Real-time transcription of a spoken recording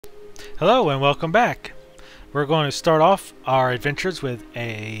Hello and welcome back. We're going to start off our adventures with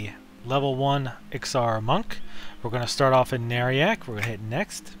a level 1 Iksar Monk. We're going to start off in Nariak. We're going to hit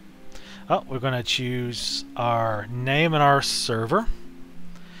next. We're going to choose our name and our server.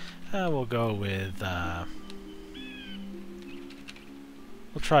 We'll go with, we'll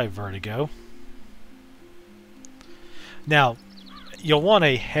try Vertigo. Now, you'll want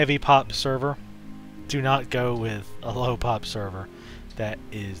a heavy pop server. Do not go with a low pop server. That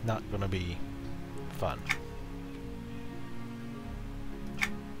is not going to be fun.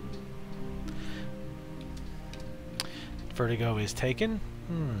 Vertigo is taken.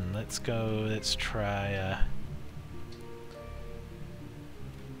 Let's go. Let's try.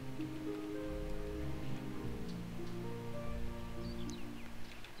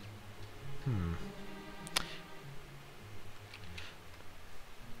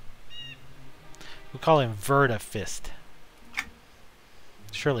 We'll call him Vertifist.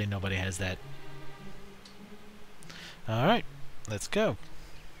 Surely nobody has that. Alright, let's go.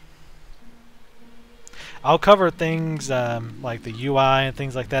 I'll cover things like the UI and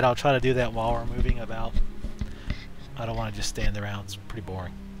things like that. I'll try to do that while we're moving about. I don't want to just stand around. It's pretty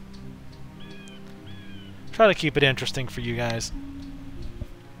boring. Try to keep it interesting for you guys.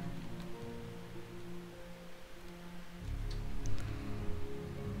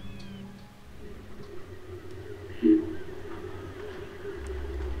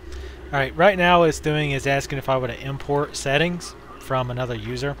 Alright, right now what it's doing is asking if I were to import settings from another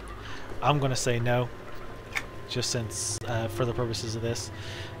user. I'm going to say no, just since for the purposes of this.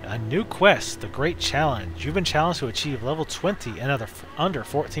 A new quest, the Great Challenge. You've been challenged to achieve level 20 in under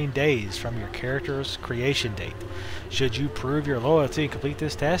 14 days from your character's creation date. Should you prove your loyalty and complete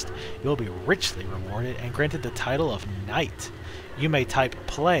this test, you'll be richly rewarded and granted the title of Knight. You may type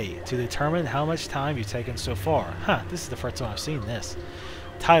play to determine how much time you've taken so far. This is the first time I've seen this.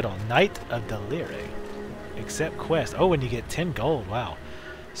 Title, Knight of Delire. Accept quest. Oh, and you get 10 gold. Wow.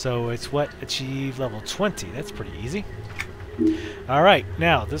 So it's what? Achieve level 20. That's pretty easy. Alright,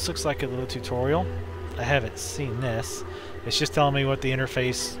 now this looks like a little tutorial. I haven't seen this. It's just telling me what the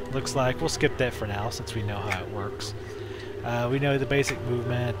interface looks like. We'll skip that for now since we know how it works. We know the basic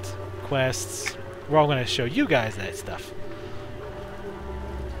movement, quests. We're all going to show you guys that stuff.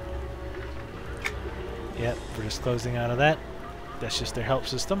 Yep, we're just closing out of that. That's just their help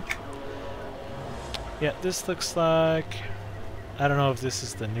system. Yeah, this looks like... I don't know if this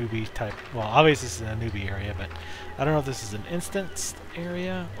is the newbie type... Well, obviously this is a newbie area, but I don't know if this is an instanced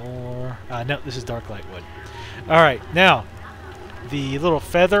area or... no, this is Dark Lightwood. Alright, now, the little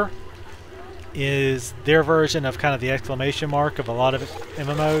feather is their version of kind of the exclamation mark of a lot of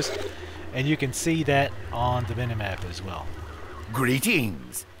MMOs, and you can see that on the minimap as well.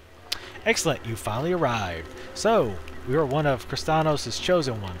 Greetings! Excellent, you finally arrived. So, we are one of Kristanos'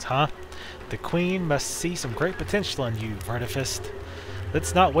 chosen ones, huh? The Queen must see some great potential in you, Vertifist.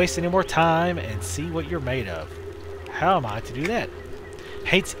 Let's not waste any more time and see what you're made of. How am I to do that?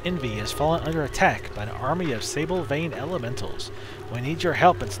 Hate's envy has fallen under attack by an army of sable vein elementals. We need your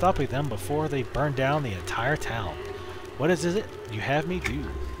help in stopping them before they burn down the entire town. What is it you have me do?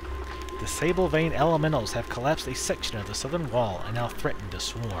 The sable vein elementals have collapsed a section of the southern wall and now threaten to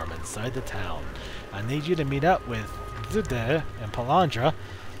swarm inside the town. I need you to meet up with Dude and Palandra,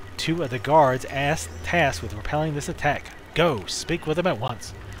 two of the guards tasked with repelling this attack. Go, speak with them at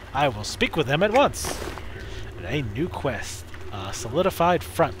once. I will speak with them at once. And a new quest, Solidified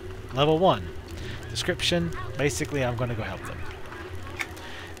Front, level 1. Description, basically I'm going to go help them.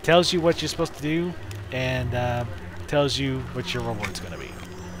 Tells you what you're supposed to do and tells you what your reward's going to be.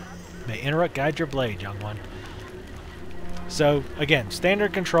 May interrupt guide your blade, young one. So, again,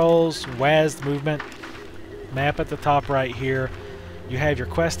 standard controls, WASD movement, map at the top right here. You have your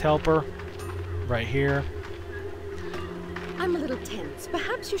quest helper right here. I'm a little tense.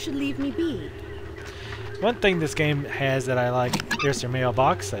 Perhaps you should leave me be. One thing this game has that I like, there's your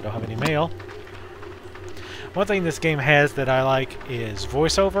mailbox. I don't have any mail. One thing this game has that I like is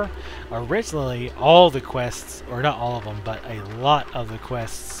voiceover. Originally, all the quests, or not all of them, but a lot of the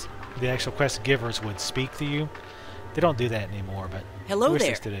quests, the actual quest givers would speak to you. They don't do that anymore, but hello I wish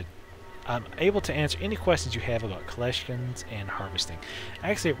there. They still did. I'm able to answer any questions you have about collections and harvesting.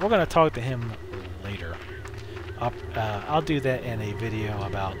 Actually, we're going to talk to him later. I'll do that in a video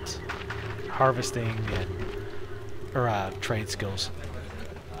about harvesting and trade skills.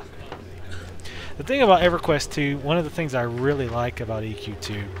 The thing about EverQuest 2, one of the things I really like about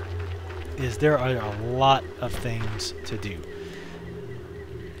EQ2 is there are a lot of things to do.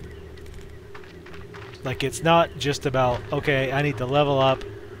 Like, it's not just about, okay, I need to level up,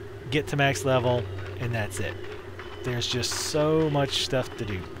 get to max level, and that's it. There's just so much stuff to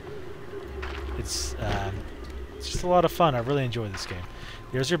do. It's just a lot of fun. I really enjoy this game.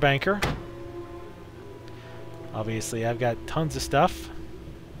 Here's your banker. Obviously, I've got tons of stuff.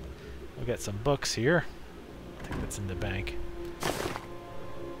 I've got some books here. I think that's in the bank.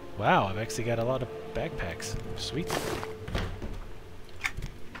 Wow, I've actually got a lot of backpacks. Sweet.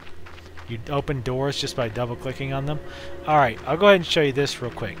 You open doors just by double-clicking on them. Alright, I'll go ahead and show you this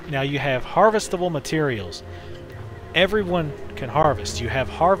real quick. Now, you have harvestable materials. Everyone can harvest. You have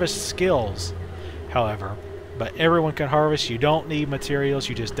harvest skills, however, but everyone can harvest. You don't need materials.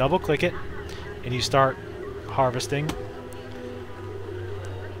 You just double-click it, and you start harvesting.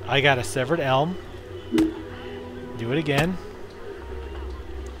 I got a severed elm. Do it again.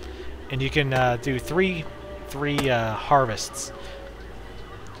 And you can do three harvests.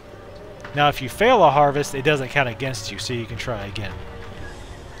 Now, if you fail a harvest, it doesn't count against you, so you can try again.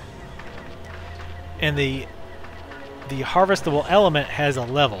 And the harvestable element has a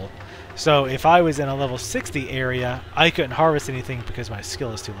level. So if I was in a level 60 area, I couldn't harvest anything because my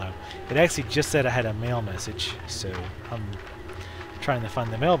skill is too low. It actually just said I had a mail message, so I'm trying to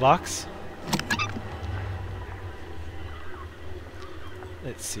find the mailbox.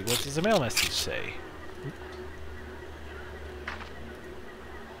 Let's see, what does the mail message say?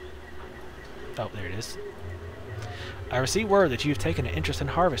 Oh, there it is. I received word that you've taken an interest in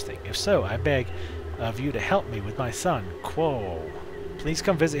harvesting. If so, I beg of you to help me with my son, Quo. Please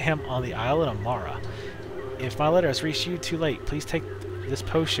come visit him on the island of Mara. If my letter has reached you too late, please take this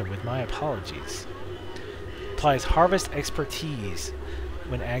potion with my apologies. Applies harvest expertise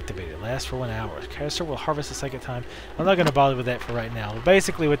when activated. Lasts for 1 hour. Caster will harvest a second time. I'm not going to bother with that for right now. But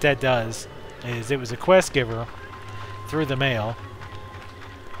basically what that does is it was a quest giver through the mail.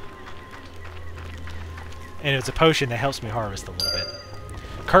 And it's a potion that helps me harvest a little bit.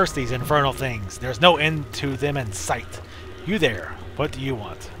 Curse these infernal things. There's no end to them in sight. You there. What do you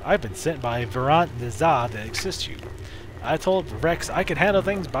want? I've been sent by Virant Nizah to assist you. I told Rex I could handle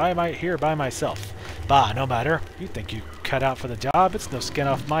things by myself. Bah, no matter. You think you cut out for the job? It's no skin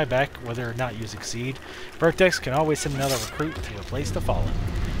off my back whether or not you succeed. Vertex can always send another recruit to replace the fallen.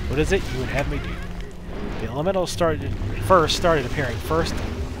 What is it you would have me do? The elementals started appearing first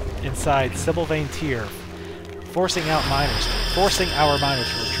inside Sibylvain Tier, forcing our miners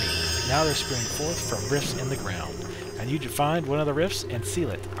to retreat. Now they're spewing forth from rifts in the ground. I need you to find one of the rifts and seal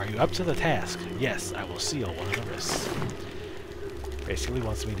it. Are you up to the task? Yes, I will seal one of the rifts. Basically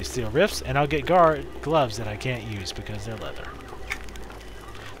wants me to seal rifts, and I'll get gloves that I can't use because they're leather.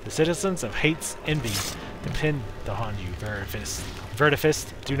 The citizens of Hate's Envy depend on you,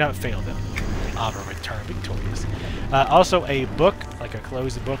 Vertifist. Do not fail them. I will return victorious. Also, a book, like a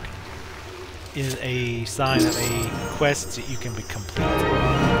closed book, is a sign of a quest that you can complete.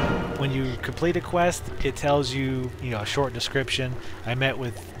 When you complete a quest, it tells you, a short description. I met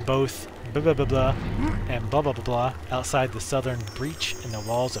with both blah blah blah blah and blah blah blah blah outside the southern breach in the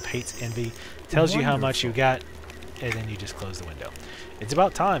walls of Hate's Envy. Tells you how much you got, and then you just close the window. It's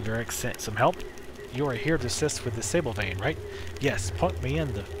about time Varric sent some help. You are here to assist with the Sibylvain, right? Yes. Point me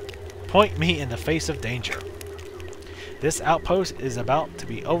in the face of danger. This outpost is about to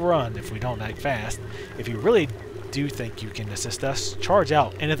be overrun if we don't act fast. If you really do think you can assist us, charge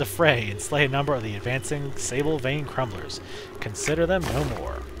out into the fray and slay a number of the advancing Sibylvain crumblers. Consider them no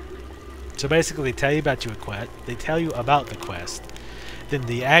more. So basically, they tell you about the quest. Then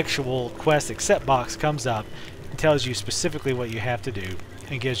the actual quest accept box comes up and tells you specifically what you have to do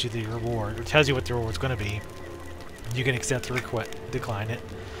and gives you the reward, or tells you what the reward's going to be. You can accept the request, decline it,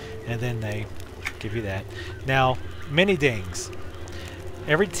 and then they give you that. Now, mini dings.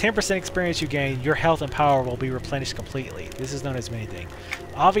 Every 10% experience you gain, your health and power will be replenished completely. This is known as mini ding.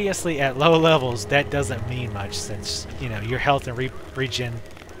 Obviously, at low levels, that doesn't mean much since, your health and regen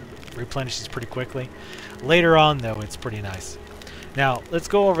replenishes pretty quickly. Later on, though, it's pretty nice. Now, let's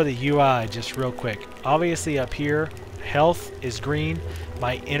go over the UI just real quick. Obviously, up here, health is green.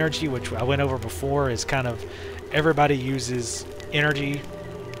 My energy, which I went over before, is kind of, everybody uses energy.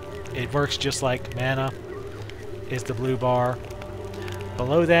 It works just like mana, is the blue bar.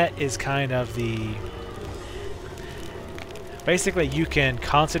 Below that is kind of the... Basically, you can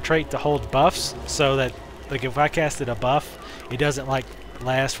concentrate to hold buffs, so that, like, if I casted a buff, it doesn't, like,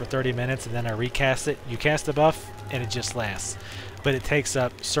 last for 30 minutes and then I recast it. You cast a buff, and it just lasts. But it takes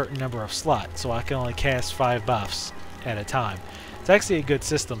up a certain number of slots, so I can only cast 5 buffs at a time. It's actually a good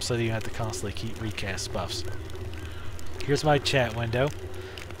system, so that you have to constantly keep recast buffs. Here's my chat window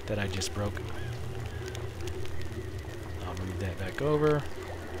that I just broke. I'll move that back over.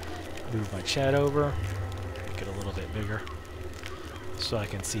 Move my chat over. Make it a little bit bigger so I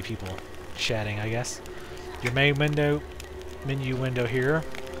can see people chatting, I guess. Your main window, menu window here.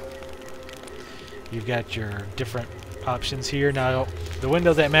 You've got your different options here. Now, the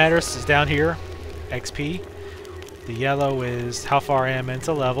window that matters is down here, XP. The yellow is how far I am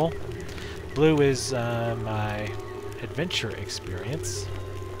into level. Blue is my adventure experience.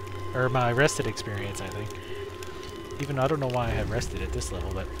 Or my rested experience, I think. Even though I don't know why I have rested at this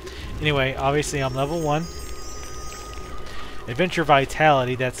level, but anyway, obviously I'm level 1. Adventure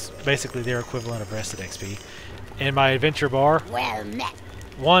Vitality, that's basically their equivalent of rested XP. And my adventure bar, Well met.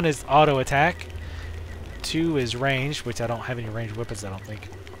 1 is auto attack, 2 is ranged, which I don't have any ranged weapons, I don't think.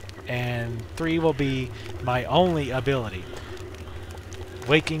 And 3 will be my only ability,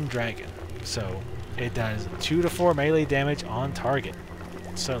 Waking Dragon. So it does 2 to 4 melee damage on target.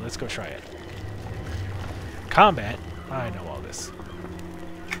 So let's go try it. Combat, I know all this.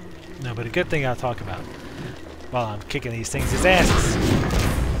 No, but a good thing I'll talk about while I'm kicking these things' asses.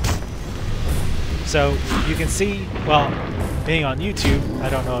 So you can see, well, being on YouTube, I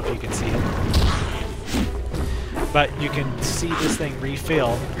don't know if you can see it, but you can see this thing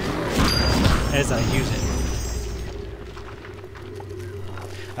refill as I use it.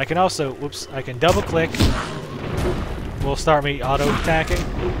 I can also, whoops, I can double click. Will start me auto attacking.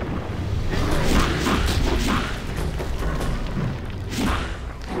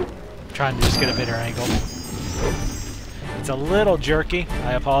 Trying to just get a better angle. It's a little jerky.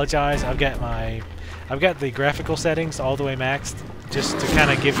 I apologize. I've got the graphical settings all the way maxed, just to kind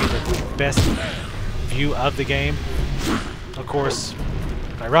of give you the best view of the game. Of course,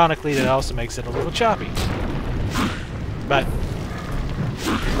 ironically, that also makes it a little choppy. But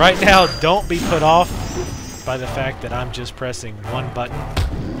right now, don't be put off by the fact that I'm just pressing one button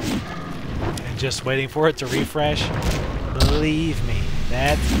and just waiting for it to refresh. Believe me,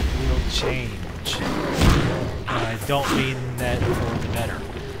 that will change. And I don't mean that for the better.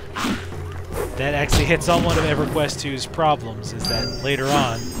 That actually hits on one of EverQuest 2's problems, is that later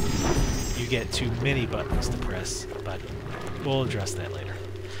on you get too many buttons to press, but we'll address that later.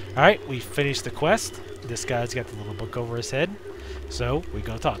 Alright, we finished the quest. This guy's got the little book over his head, so we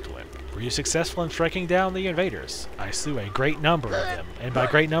go talk to him. Were you successful in striking down the invaders? I slew a great number of them, and by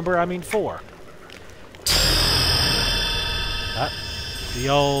great number I mean 4. The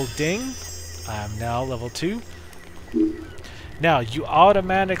old ding. I am now level 2. Now, you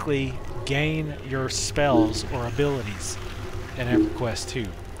automatically gain your spells or abilities in EverQuest 2.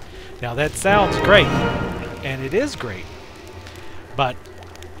 Now, that sounds great, and it is great, but,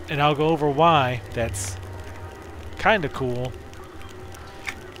 and I'll go over why that's kind of cool,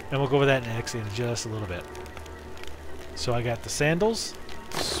 and we'll go over that next in just a little bit. So I got the sandals.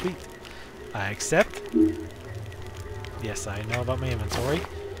 Sweet. I accept. Yes, I know about my inventory.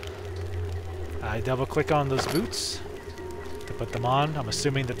 I double click on those boots to put them on. I'm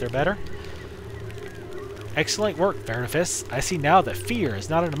assuming that they're better. Excellent work, Veritas. I see now that fear is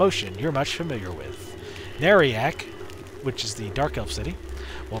not an emotion you're much familiar with. Neriak, which is the Dark Elf city,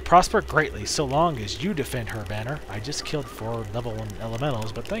 will prosper greatly so long as you defend her banner. I just killed 4 level 1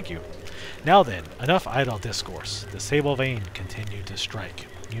 elementals, but thank you. Now then, enough idle discourse. The sable vein continued to strike.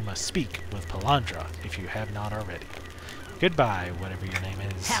 You must speak with Palandra if you have not already. Goodbye, whatever your name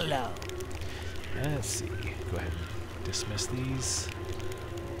is. Hello. Let's see. Go ahead and dismiss these.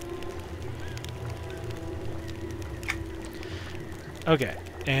 Okay,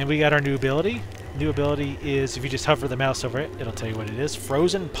 and we got our new ability. New ability is, if you just hover the mouse over it, it'll tell you what it is.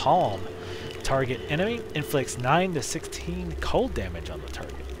 Frozen Palm. Target enemy inflicts 9 to 16 cold damage on the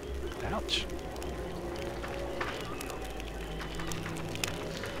target. Ouch.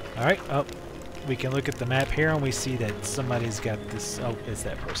 Alright, oh, we can look at the map here and we see that somebody's got this. Oh, it's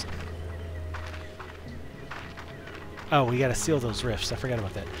that person. Oh, we gotta seal those rifts. I forgot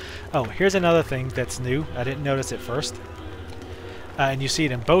about that. Oh, here's another thing that's new. I didn't notice it first. And you see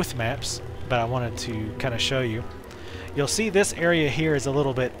it in both maps, but I wanted to kind of show you. You'll see this area here is a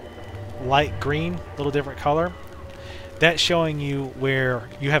little bit light green, a little different color. That's showing you where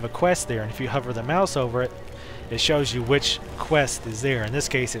you have a quest there, and if you hover the mouse over it, it shows you which quest is there. In this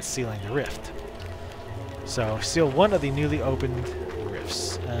case, it's sealing the rift. So, seal one of the newly opened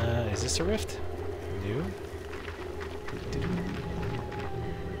rifts. Is this a rift? New?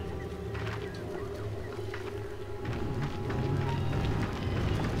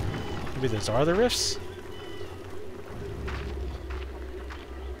 Maybe those are the rifts?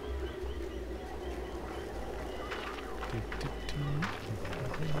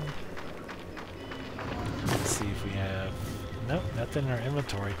 Let's see if we have... Nope, nothing in our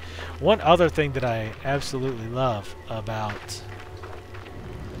inventory. One other thing that I absolutely love about...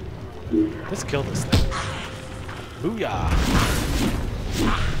 Let's kill this thing. Booyah!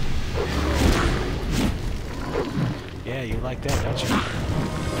 Yeah, you like that, don't you?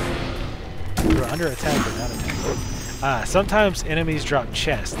 are under attack or not attack. Sometimes enemies drop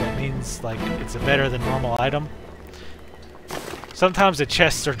chests. That means like it's a better than normal item. Sometimes the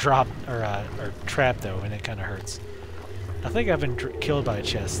chests are dropped or trapped though, and it kind of hurts. I think I've been killed by a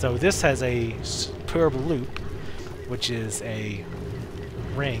chest. So this has a superb loop, which is a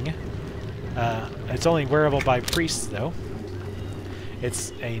ring. It's only wearable by priests though.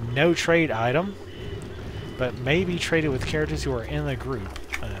 It's a no trade item, but may be traded with characters who are in the group.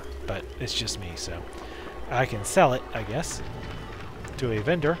 But it's just me, so I can sell it, I guess, to a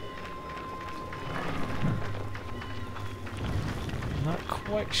vendor. Not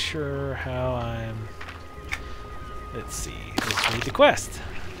quite sure how I'm... Let's see. Let's read the quest.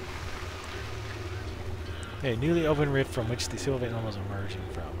 A newly opened rift from which the silver vein is emerging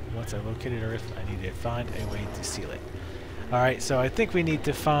from. Once I located a rift, I need to find a way to seal it. Alright, so I think we need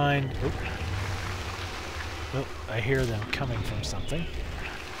to find... Oh, I hear them coming from something.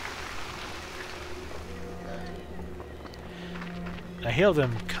 I hear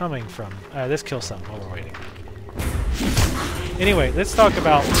them coming from... let's kill some while we're waiting. Anyway, let's talk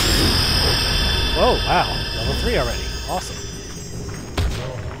about... Whoa, wow. Level 3 already. Awesome.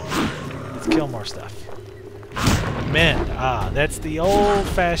 Let's kill more stuff. Men. That's the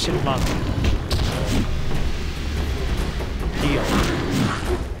old-fashioned monk. Heal.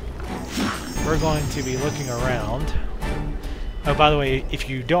 We're going to be looking around. Oh, by the way, if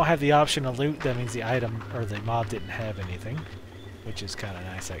you don't have the option to loot, that means the item or the mob didn't have anything, which is kind of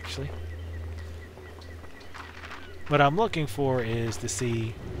nice, actually. What I'm looking for is to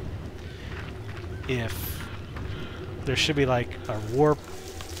see if there should be like a warp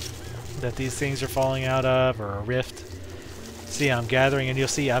that these things are falling out of, or a rift. See, I'm gathering, and you'll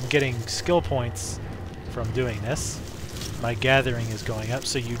see I'm getting skill points from doing this. My gathering is going up,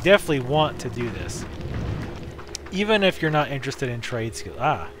 so you definitely want to do this. Even if you're not interested in trade skill.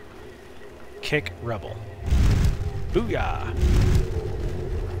 Kick Rebel. Booyah!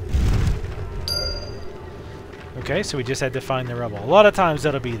 Okay, so we just had to find the rebel. A lot of times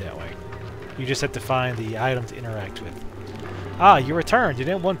that'll be that way. You just have to find the item to interact with. You returned, and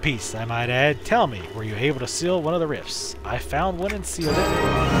in one piece, I might add. Tell me, were you able to seal one of the rifts? I found one and sealed it.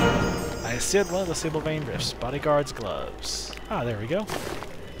 I sealed one of the Sable Vein rifts. Bodyguard's gloves. There we go.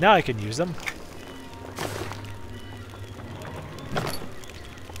 Now I can use them.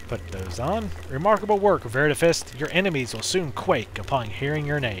 Put those on. Remarkable work, Vertifist. Your enemies will soon quake upon hearing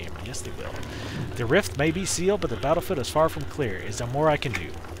your name. Yes, they will. The rift may be sealed, but the battlefield is far from clear. Is there more I can do?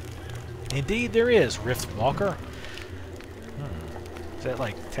 Indeed there is, Rift Walker. Is that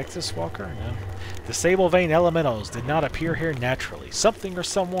like Texas Walker? No. The Sable Vein Elementals did not appear here naturally. Something or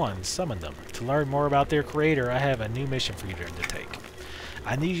someone summoned them. To learn more about their creator, I have a new mission for you to undertake.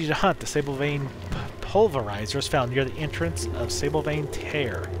 I need you to hunt the Sable Vein Pulverizers found near the entrance of Sable Vein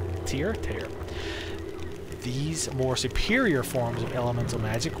Tear. Tear? These more superior forms of elemental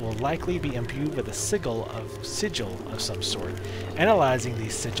magic will likely be imbued with a sigil of some sort. Analyzing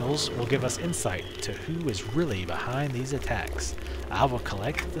these sigils will give us insight to who is really behind these attacks. I will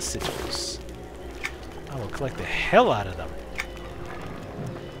collect the sigils. I will collect the hell out of them.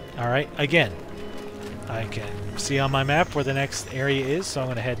 Alright, again, I can see on my map where the next area is, so I'm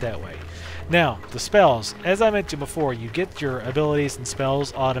going to head that way. Now, the spells. As I mentioned before, you get your abilities and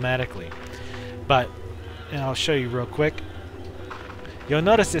spells automatically. But, and I'll show you real quick. You'll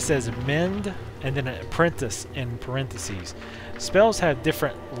notice it says Mend and then an Apprentice in parentheses. Spells have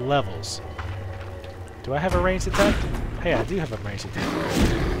different levels. Do I have a ranged attack? Hey, I do have a ranged attack.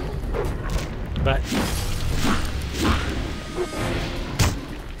 But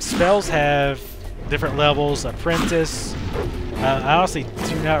spells have different levels. Apprentice. I honestly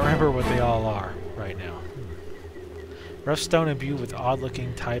do not remember what they all are right now. Rough stone imbued with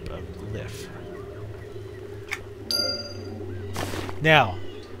odd-looking type of glyph. Now,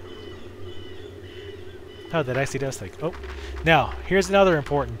 that actually does think. Oh, now here's another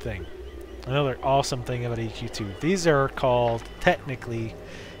important thing. Another awesome thing about EQ2. These are called technically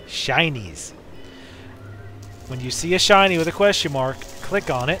shinies. When you see a shiny with a question mark,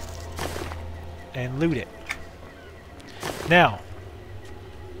 click on it and loot it. Now,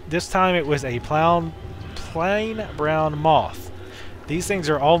 this time it was a plain brown moth. These things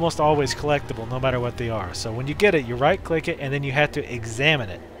are almost always collectible, no matter what they are. So when you get it, you right-click it, and then you have to examine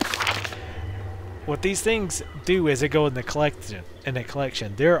it. What these things do is they go in the collection.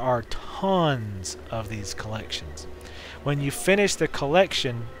 There are tons of these collections. When you finish the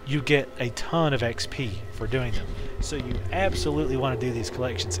collection, you get a ton of XP for doing them. So you absolutely want to do these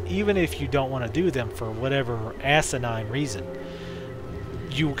collections, even if you don't want to do them for whatever asinine reason.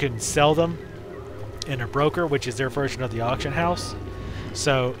 You can sell them in a broker, which is their version of the auction house.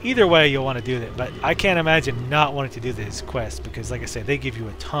 So either way you'll want to do that, but I can't imagine not wanting to do this quest because, like I said, they give you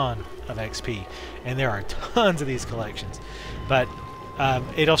a ton of XP, and there are tons of these collections. But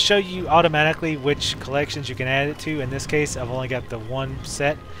it'll show you automatically which collections you can add it to. In this case, I've only got the one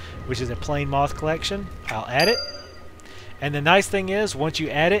set, which is a plain moth collection. I'll add it. And the nice thing is, once you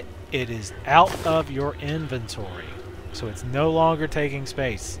add it, it is out of your inventory. So it's no longer taking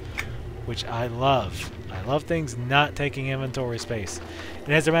space, which I love. I love things not taking inventory space.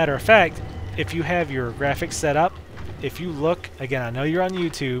 And as a matter of fact, if you have your graphics set up, if you look, again, I know you're on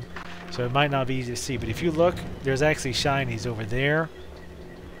YouTube, so it might not be easy to see, but if you look, there's actually shinies over there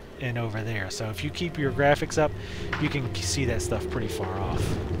and over there. So if you keep your graphics up, you can see that stuff pretty far off.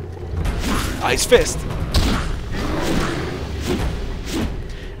 Ice Fist!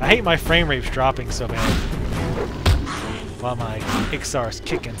 I hate my frame rates dropping so bad while my Iksar's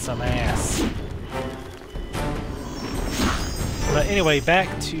kicking some ass. But anyway,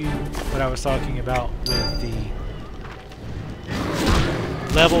 back to what I was talking about with the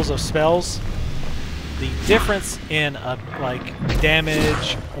levels of spells. The difference in like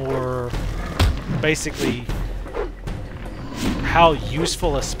damage, or basically how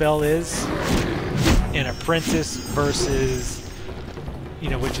useful a spell is in Apprentice versus, you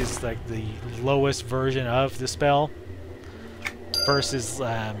know, which is like the lowest version of the spell, versus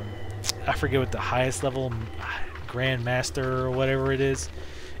I forget what the highest level, Grand Master or whatever it is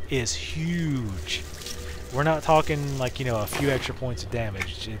huge. We're not talking like, you know, a few extra points of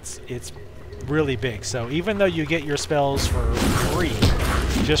damage. It's really big. So even though you get your spells for free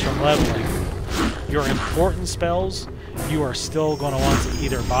just from leveling, your important spells, you are still going to want to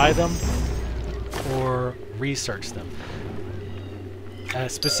either buy them or research them. A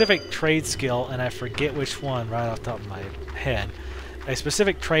specific trade skill, and I forget which one right off the top of my head, a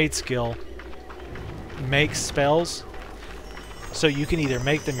specific trade skill makes spells, so you can either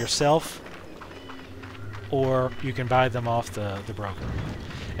make them yourself or you can buy them off the broker.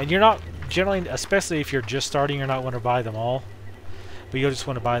 And you're not generally, especially if you're just starting, you're not going to buy them all, but you'll just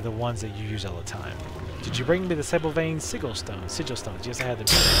want to buy the ones that you use all the time. Did you bring me the Sable Vein Sigil Stones? Yes, I had them.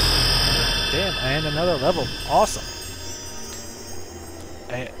 Damn, and another level. Awesome.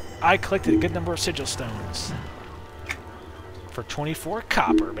 I collected a good number of Sigil Stones for 24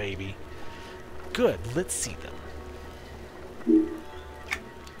 copper, baby. Good, let's see them.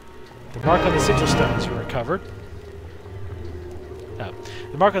 The mark on the Sigil Stones you recovered.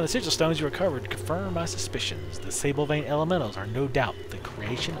 The mark on the Sigil Stones you recovered confirmed my suspicions. The Sable Vein Elementals are no doubt the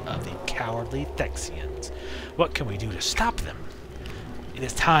creation of the cowardly Thexians. What can we do to stop them? It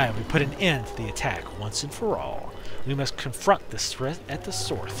is time we put an end to the attack once and for all. We must confront the threat at the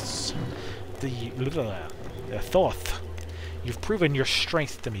source. The Thoth. You've proven your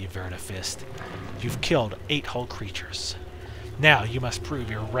strength to me, Vertifist. You've killed 8 whole creatures. Now you must prove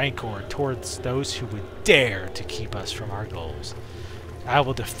your rancor towards those who would dare to keep us from our goals. I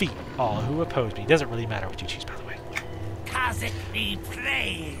will defeat all who oppose me. Doesn't really matter what you choose, by the way. Kazakh be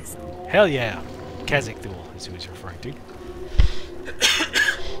praised. Hell yeah. Kazakh is who he's referring to.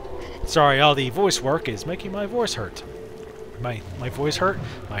 Sorry, all the voice work is making my voice hurt. My voice hurt?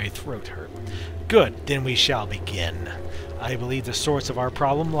 My throat hurt. Good, then we shall begin. I believe the source of our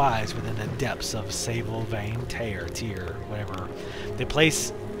problem lies within the depths of Sable Vein Tier, whatever. The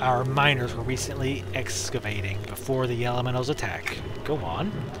place our miners were recently excavating before the elementals attack. Go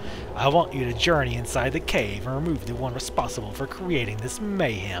on. I want you to journey inside the cave and remove the one responsible for creating this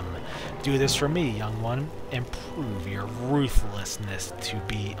mayhem. Do this for me, young one, and prove your ruthlessness to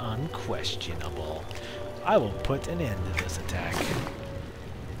be unquestionable. I will put an end to this attack.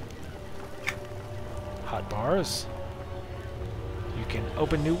 Hot bars. You can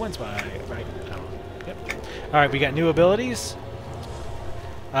open new ones by... right. Oh, yep. Alright, we got new abilities.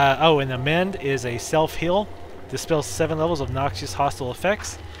 Oh, and the Mend is a self-heal. Dispels 7 levels of noxious hostile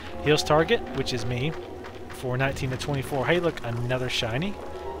effects. Heals target, which is me, for 19 to 24. Hey, look, another shiny.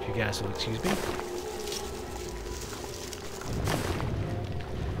 If you guys will excuse me.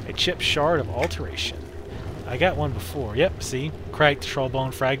 A chip shard of alteration. I got one before. Yep, see? Cracked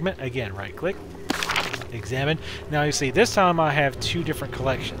trollbone fragment. Again, right-click. Examine. Now you see, this time I have 2 different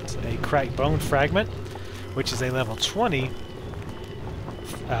collections. A cracked bone fragment, which is a level 20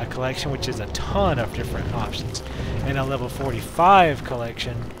 collection, which is a ton of different options, and a level 45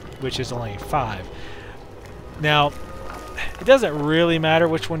 collection, which is only 5. Now, it doesn't really matter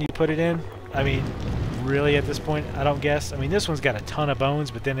which one you put it in. I mean, really at this point, I don't guess. I mean, this one's got a ton of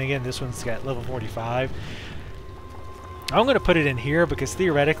bones, but then again, this one's got level 45. I'm going to put it in here because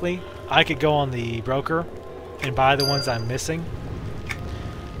theoretically, I could go on the broker and buy the ones I'm missing,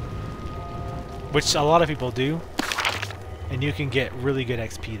 which a lot of people do. and you can get really good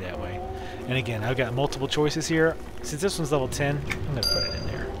XP that way. And again, I've got multiple choices here. Since this one's level 10, I'm going to put it in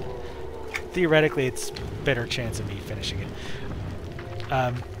there. Theoretically, it's better chance of me finishing it.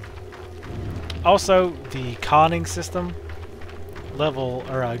 Also, the conning system level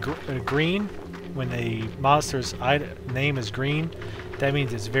or green, when a monster's name is green, that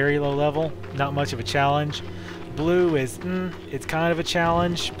means it's very low level, not much of a challenge. Blue is, it's kind of a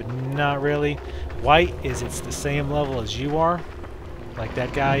challenge, but not really. White is it's the same level as you are, like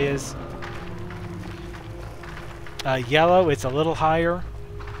that guy is. Yellow, it's a little higher.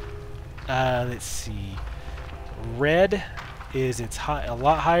 Let's see. Red is it's a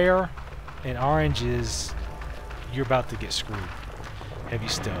lot higher, and orange is you're about to get screwed. Heavy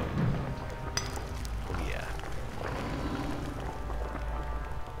stone. Oh yeah.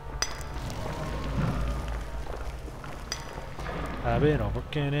 I've been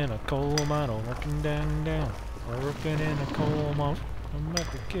working in a coal mine, working down. Working in a coal mine, I'm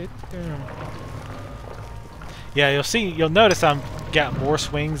about to get down. Yeah, you'll notice I'm got more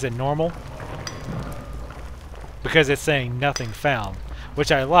swings than normal because it's saying nothing found,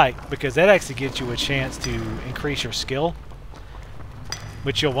 which I like because that actually gives you a chance to increase your skill,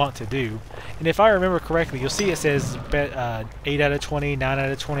 which you'll want to do. And if I remember correctly, you'll see it says 8 out of 20, 9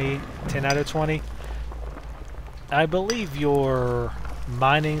 out of 20, 10 out of 20. I believe your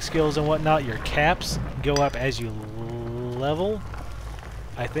mining skills and whatnot, your caps, go up as you level,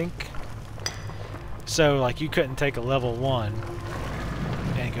 I think. So, like, you couldn't take a level 1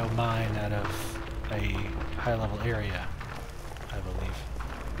 and go mine out of a high-level area, I believe.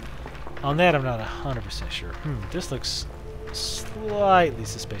 On that, I'm not 100% sure. This looks slightly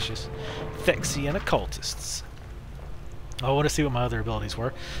suspicious. Phyrexian occultists. I want to see what my other abilities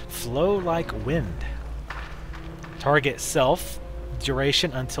were. Flow like wind. Target self.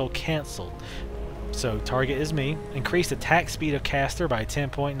 Duration until cancelled. So, target is me. Increased attack speed of caster by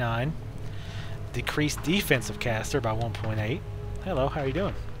 10.9. Decreased defense of caster by 1.8. Hello, how are you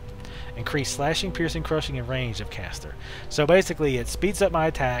doing? Increased slashing, piercing, crushing, and range of caster. So basically it speeds up my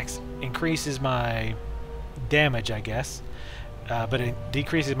attacks, increases my damage, I guess, but it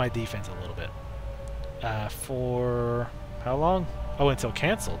decreases my defense a little bit. For how long? Oh, until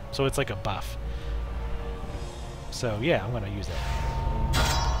canceled. So it's like a buff. So yeah, I'm going to use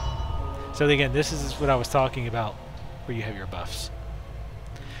that. So again, this is what I was talking about where you have your buffs.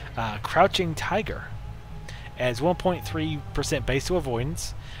 Crouching Tiger adds 1.3% base to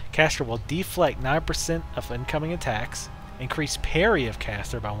avoidance. Caster will deflect 9% of incoming attacks. Increase parry of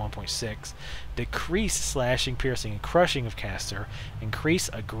caster by 1.6. Decrease slashing, piercing, and crushing of caster. Increase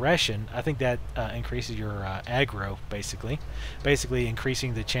aggression. I think that increases your aggro, basically. Basically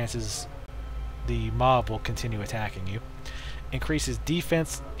increasing the chances the mob will continue attacking you. Increases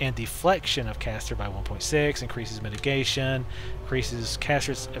defense and deflection of caster by 1.6, increases mitigation, increases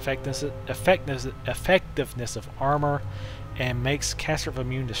caster's effectiveness of armor, and makes caster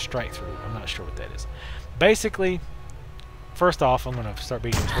immune to strike through. I'm not sure what that is. Basically, first off, I'm going to start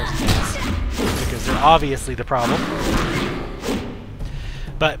beating towards the ass because they're obviously the problem.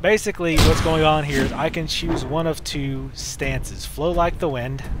 But basically, what's going on here is I can choose one of two stances: Flow like the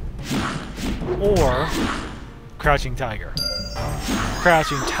wind or Crouching Tiger.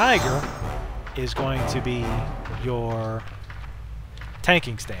 Crouching Tiger is going to be your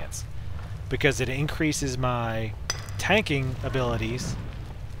tanking stance because it increases my tanking abilities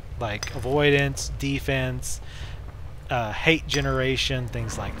like avoidance, defense, hate generation,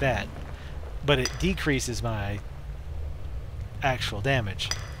 things like that, but it decreases my actual damage.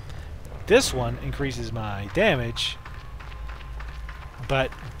 This one increases my damage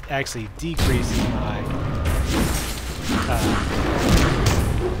but actually decreases my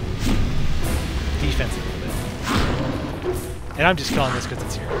defense a little bit. And I'm just calling this because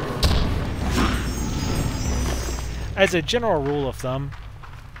it's here. As a general rule of thumb,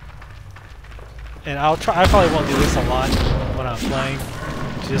 and I probably won't do this a lot when I'm playing,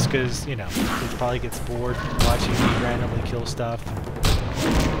 just because, you know, it probably gets bored watching me randomly kill stuff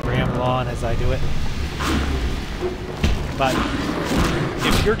and ramble on as I do it. But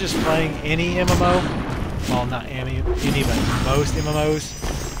if you're just playing any MMO, well, not any, but most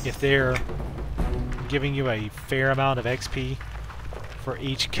MMOs, if they're giving you a fair amount of XP for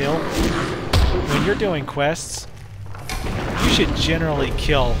each kill, when you're doing quests, you should generally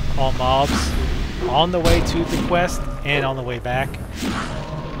kill all mobs on the way to the quest and on the way back.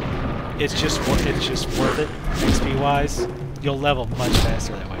 It's just worth it XP-wise. You'll level much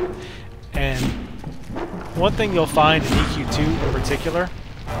faster that way. And one thing you'll find in EQ2 in particular,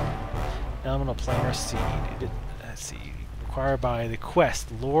 Elemental Planar Seed. Let's see. Required by the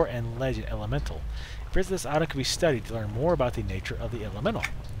quest, Lore and Legend Elemental. First, this item can be studied to learn more about the nature of the elemental.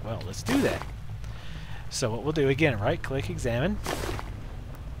 Well, let's do that. So what we'll do again, right-click, examine.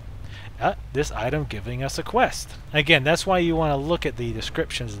 This item giving us a quest. Again, that's why you want to look at the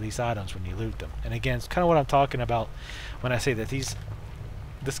descriptions of these items when you loot them. And again, it's kind of what I'm talking about when I say that this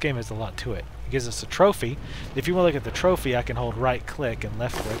game has a lot to it. It gives us a trophy. If you want to look at the trophy, I can hold right-click and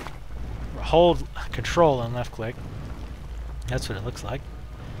left-click. Hold Control and left-click. That's what it looks like.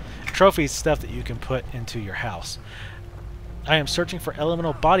 Trophy is stuff that you can put into your house. I am searching for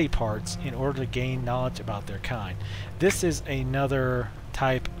elemental body parts in order to gain knowledge about their kind. This is another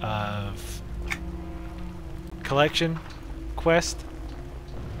type of collection quest.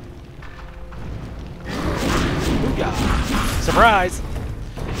 Booyah! Surprise!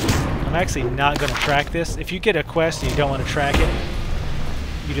 I'm actually not going to track this. If you get a quest and you don't want to track it,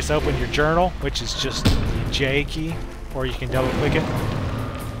 you just open your journal, which is just the J key, or you can double click it.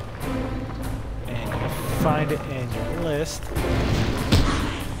 And you find it in your list,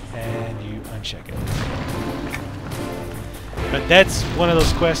 and you uncheck it. But that's one of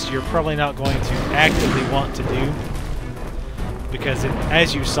those quests you're probably not going to actively want to do, because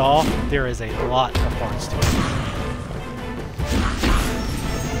as you saw, there is a lot of parts to it.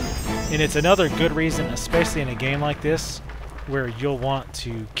 And it's another good reason, especially in a game like this, where you'll want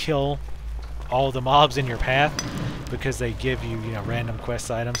to kill all the mobs in your path, because they give you, random quest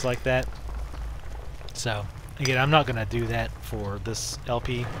items like that. So, again, I'm not going to do that for this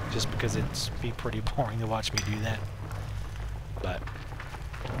LP, just because it'd be pretty boring to watch me do that. But